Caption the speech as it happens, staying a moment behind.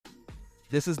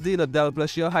This is Dino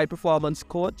Delblush, your high performance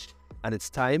coach, and it's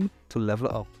time to level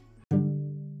up.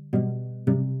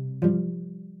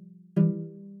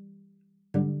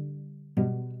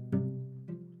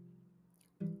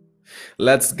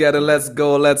 Let's get it, let's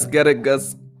go, let's get it,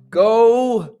 let's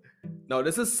go. Now,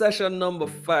 this is session number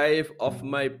 5 of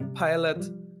my pilot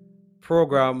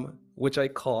program, which I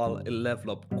call a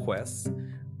level up quest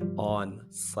on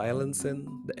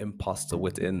silencing the imposter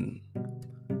within.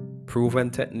 Proven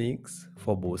techniques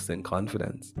for boosting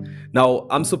confidence. Now,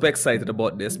 I'm super excited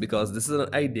about this because this is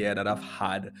an idea that I've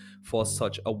had for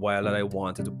such a while that I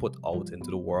wanted to put out into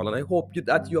the world. And I hope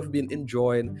that you have been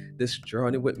enjoying this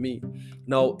journey with me.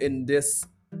 Now, in this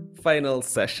final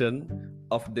session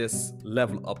of this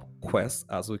level up quest,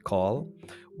 as we call,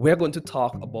 we're going to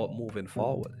talk about moving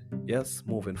forward. Yes,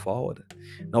 moving forward.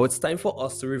 Now, it's time for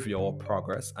us to review our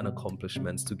progress and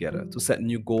accomplishments together, to set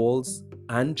new goals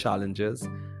and challenges,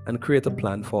 and create a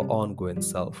plan for ongoing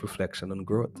self-reflection and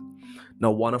growth. Now,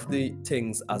 one of the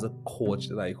things as a coach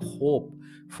that I hope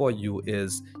for you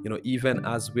is, even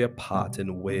as we're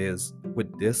parting ways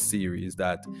with this series,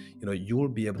 that, you'll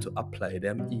be able to apply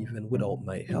them even without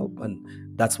my help. And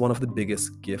that's one of the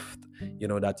biggest gifts,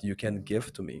 that you can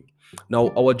give to me.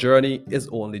 Now, our journey is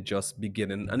only just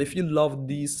beginning. And if you love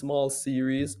these small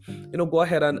series, go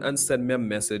ahead and send me a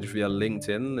message via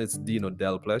LinkedIn. It's Dino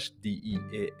Delblush,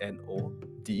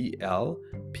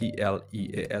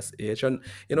 DEANODELPLEASH. And,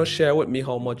 share with me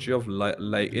how much you've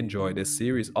enjoyed this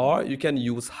series. Or you can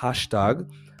use hashtag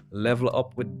level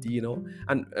up with Dino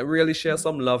and really share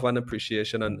some love and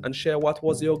appreciation and share what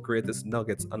was your greatest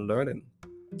nuggets and learning.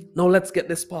 Now, let's get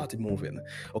this party moving.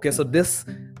 Okay, so this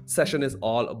session is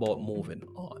all about moving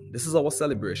on. This is our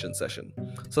celebration session.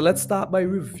 So let's start by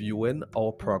reviewing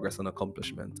our progress and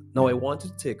accomplishment. Now, I want you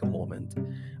to take a moment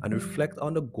and reflect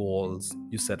on the goals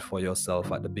you set for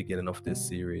yourself at the beginning of this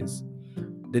series.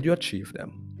 Did you achieve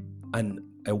them? And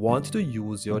I want you to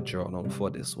use your journal for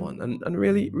this one and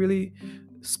really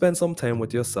spend some time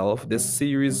with yourself. This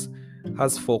series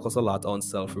has focused a lot on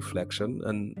self-reflection,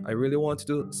 and I really want you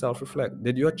to self-reflect.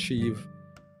 Did you achieve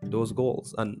those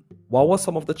goals? And what were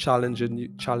some of the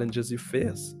challenges you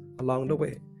faced along the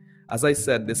way? As I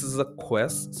said, this is a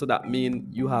quest, so that means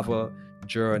you have a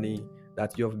journey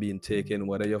that you have been taking,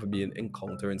 whether you have been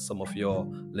encountering some of your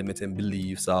limiting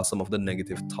beliefs or some of the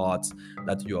negative thoughts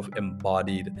that you have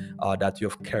embodied, that you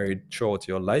have carried throughout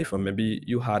your life, or maybe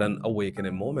you had an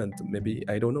awakening moment. Maybe,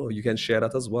 I don't know, you can share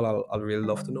that as well. I'll really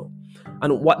love to know.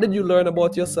 And what did you learn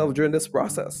about yourself during this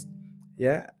process?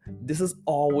 Yeah, this is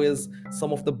always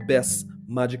some of the best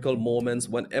magical moments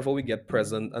whenever we get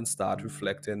present and start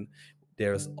reflecting.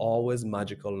 There's always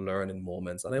magical learning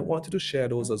moments, and I want you to share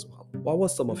those as well. What were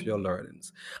some of your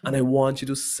learnings? And I want you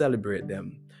to celebrate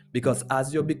them, because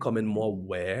as you're becoming more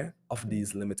aware of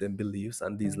these limiting beliefs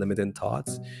and these limiting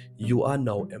thoughts, you are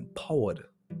now empowered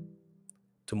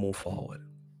to move forward.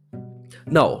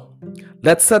 Now,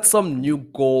 let's set some new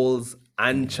goals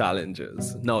and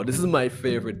challenges. Now, this is my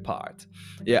favorite part.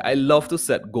 Yeah, I love to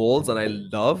set goals, and I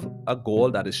love a goal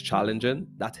that is challenging,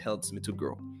 that helps me to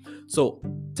grow. So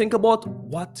think about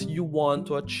what you want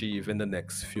to achieve in the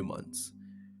next few months,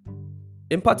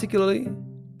 in particularly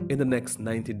in the next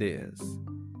 90 days.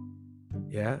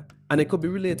 Yeah, and it could be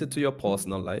related to your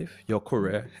personal life, your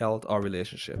career, health, or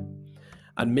relationship.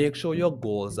 And make sure your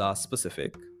goals are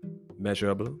specific,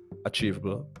 measurable,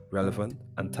 achievable, relevant,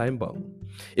 and time-bound.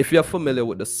 If you're familiar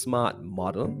with the SMART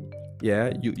model,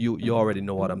 yeah, you already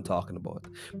know what I'm talking about.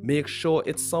 Make sure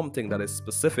it's something that is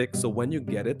specific, so when you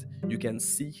get it, you can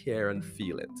see, hear, and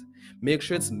feel it. Make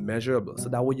sure it's measurable, so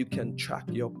that way you can track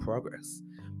your progress.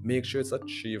 Make sure it's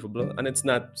achievable, and it's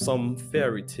not some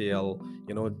fairy tale,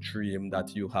 dream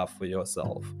that you have for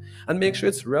yourself. And make sure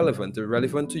it's relevant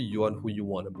to you and who you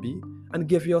want to be, and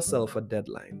give yourself a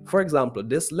deadline. For example,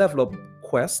 this level up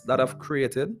quest that I've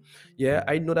created, yeah,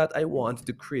 I know that I want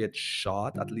to create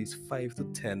short, at least 5 to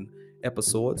 10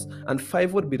 episodes, and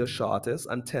 5 would be the shortest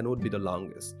and 10 would be the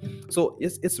longest. So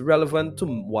it's relevant to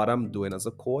what I'm doing as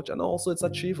a coach, and also it's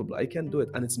achievable. I can do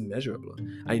it, and it's measurable.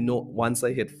 I know once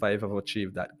I hit 5, I've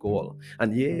achieved that goal,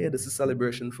 and yeah, this is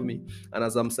celebration for me, and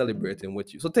as I'm celebrating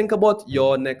with you. So think about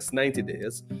your next 90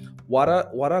 days. What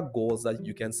are goals that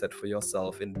you can set for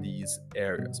yourself in these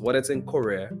areas, whether it's in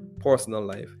career, personal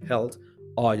life, health,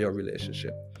 or your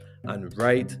relationship, and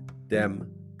write them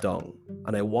down.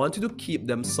 And I want you to keep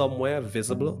them somewhere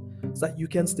visible so that you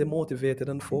can stay motivated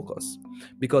and focused,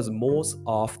 because most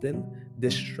often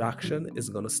distraction is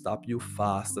going to stop you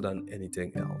faster than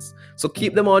anything else. So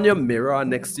keep them on your mirror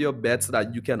next to your bed so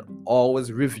that you can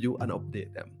always review and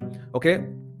update them. Okay?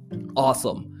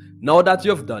 Awesome. Now that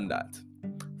you've done that,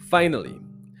 finally,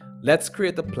 Let's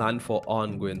create a plan for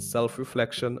ongoing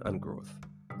self-reflection and growth.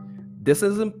 This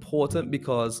is important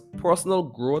because personal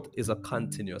growth is a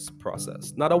continuous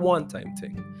process, not a one-time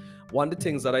thing. One of the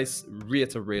things that I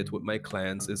reiterate with my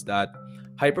clients is that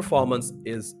high performance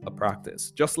is a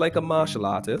practice. Just like a martial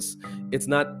artist, it's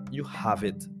not you have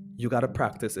it, you got to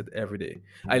practice it every day.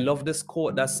 I love this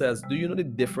quote that says, "Do you know the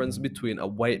difference between a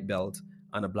white belt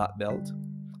and a black belt?"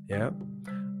 Yeah.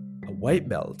 A white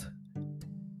belt.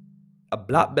 A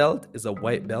black belt is a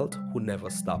white belt who never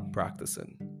stopped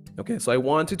practicing. Okay, so I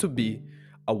want you to be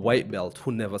a white belt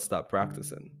who never stopped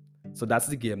practicing. So that's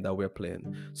the game that we're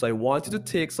playing. So I want you to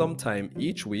take some time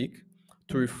each week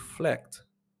to reflect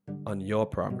on your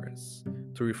progress,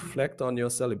 to reflect on your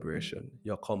celebration,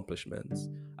 your accomplishments,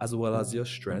 as well as your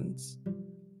strengths,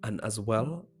 and as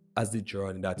well as the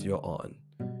journey that you're on.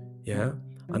 Yeah?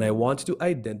 And I want you to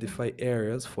identify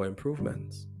areas for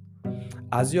improvements.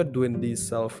 As you're doing this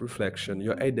self-reflection,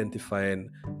 you're identifying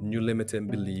new limiting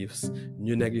beliefs,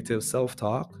 new negative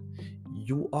self-talk,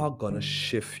 you are going to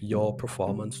shift your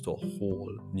performance to a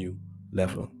whole new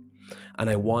level. And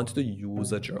I want you to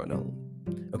use a journal.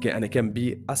 Okay, and it can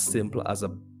be as simple as a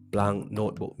blank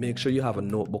notebook. Make sure you have a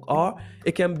notebook, or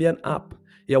it can be an app.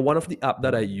 Yeah, one of the app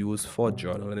that I use for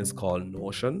journaling is called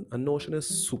Notion, and Notion is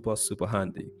super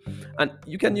handy. And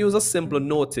you can use a simple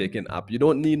note-taking app. You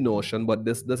don't need Notion, but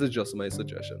this is just my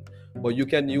suggestion. But you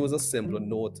can use a simple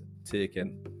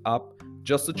note-taking app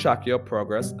just to track your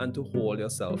progress and to hold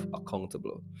yourself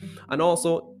accountable. And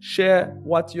also share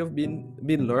what you've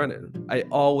been learning. I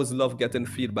always love getting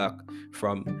feedback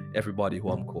from everybody who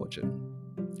I'm coaching.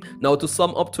 Now, to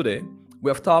sum up today, we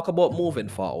have talked about moving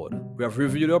forward. We have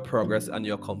reviewed your progress and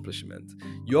your accomplishment.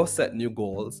 You have set new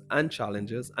goals and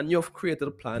challenges, and you have created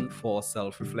a plan for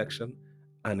self-reflection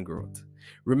and growth.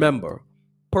 Remember,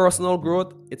 personal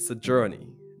growth, it's a journey,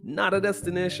 not a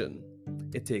destination.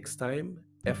 It takes time,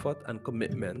 effort, and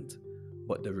commitment,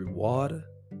 but the reward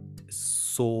is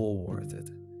so worth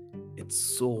it.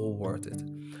 It's so worth it.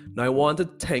 Now, I want to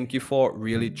thank you for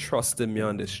really trusting me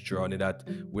on this journey that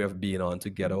we have been on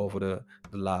together over the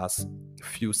last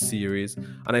few series.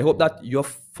 And I hope that you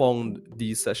have found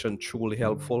these sessions truly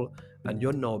helpful and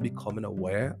you're now becoming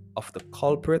aware of the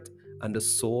culprit and the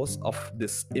source of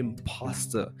this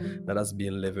imposter that has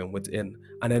been living within.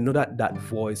 And I know that that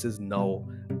voice is now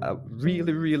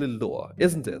really low,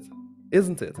 isn't it?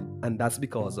 Isn't it? And that's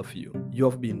because of you. You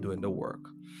have been doing the work.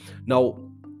 Now,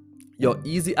 your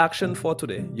easy action for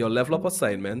today, your level up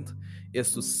assignment,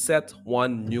 is to set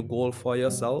one new goal for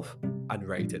yourself and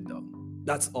write it down.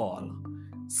 That's all.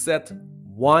 Set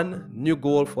one new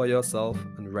goal for yourself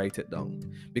and write it down.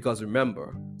 Because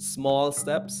remember, small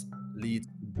steps lead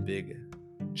to big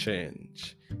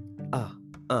change.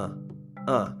 Now,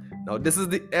 this is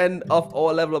the end of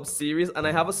our Level Up series, and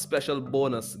I have a special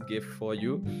bonus gift for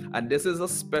you. And this is a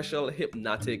special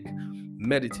hypnotic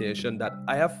meditation that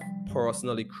I have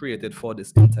personally created for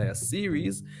this entire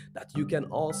series that you can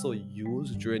also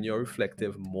use during your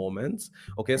reflective moments.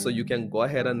 Okay, so you can go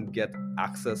ahead and get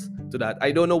access to that.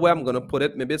 I don't know where I'm going to put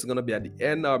it. Maybe it's going to be at the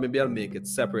end, or maybe I'll make it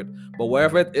separate. But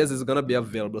wherever it is, it's going to be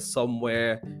available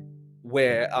somewhere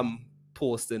where I'm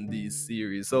posting these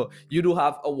series. So you do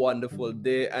have a wonderful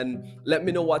day, and let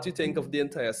me know what you think of the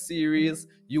entire series.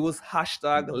 Use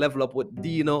hashtag Level Up with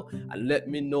Dino and let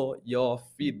me know your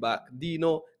feedback.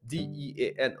 Dino,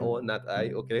 Deano, not I,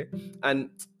 okay? And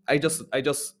I just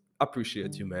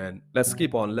appreciate you, man. Let's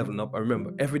keep on leveling up. And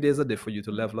remember, every day is a day for you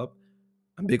to level up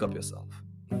and big up yourself.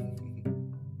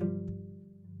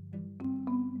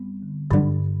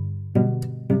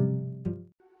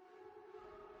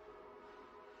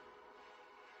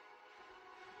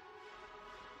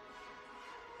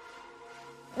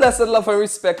 Blessed love and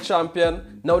respect,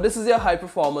 champion. Now, this is your high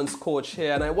performance coach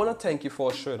here, and I want to thank you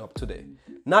for showing up today.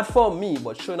 Not for me,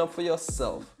 but showing up for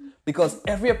yourself. Because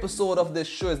every episode of this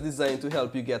show is designed to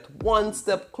help you get one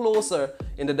step closer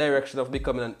in the direction of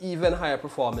becoming an even higher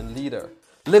performing leader.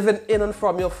 Living in and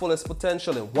from your fullest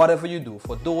potential in whatever you do,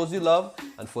 for those you love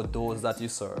and for those that you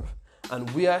serve. And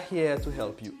we are here to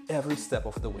help you every step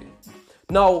of the way.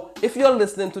 Now, if you're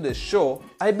listening to this show,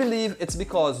 I believe it's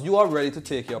because you are ready to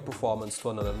take your performance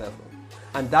to another level.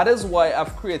 And that is why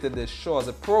I've created this show as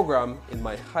a program in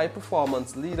my high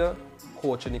performance leader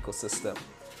coaching ecosystem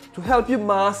to help you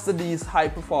master these high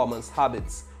performance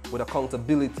habits with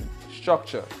accountability,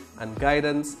 structure, and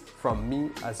guidance from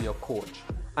me as your coach.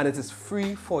 And it is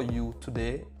free for you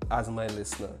today as my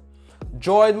listener.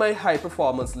 Join my high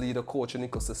performance leader coaching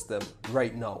ecosystem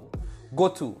right now. Go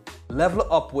to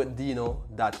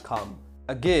levelupwithdino.com.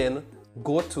 Again,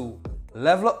 go to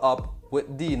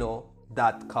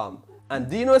levelupwithdino.com. And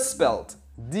Dino is spelled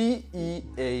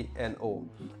DEANO.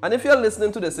 And if you're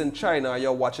listening to this in China or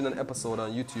you're watching an episode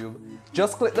on YouTube,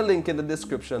 just click the link in the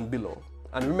description below.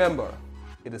 And remember,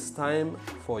 it is time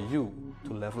for you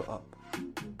to level up.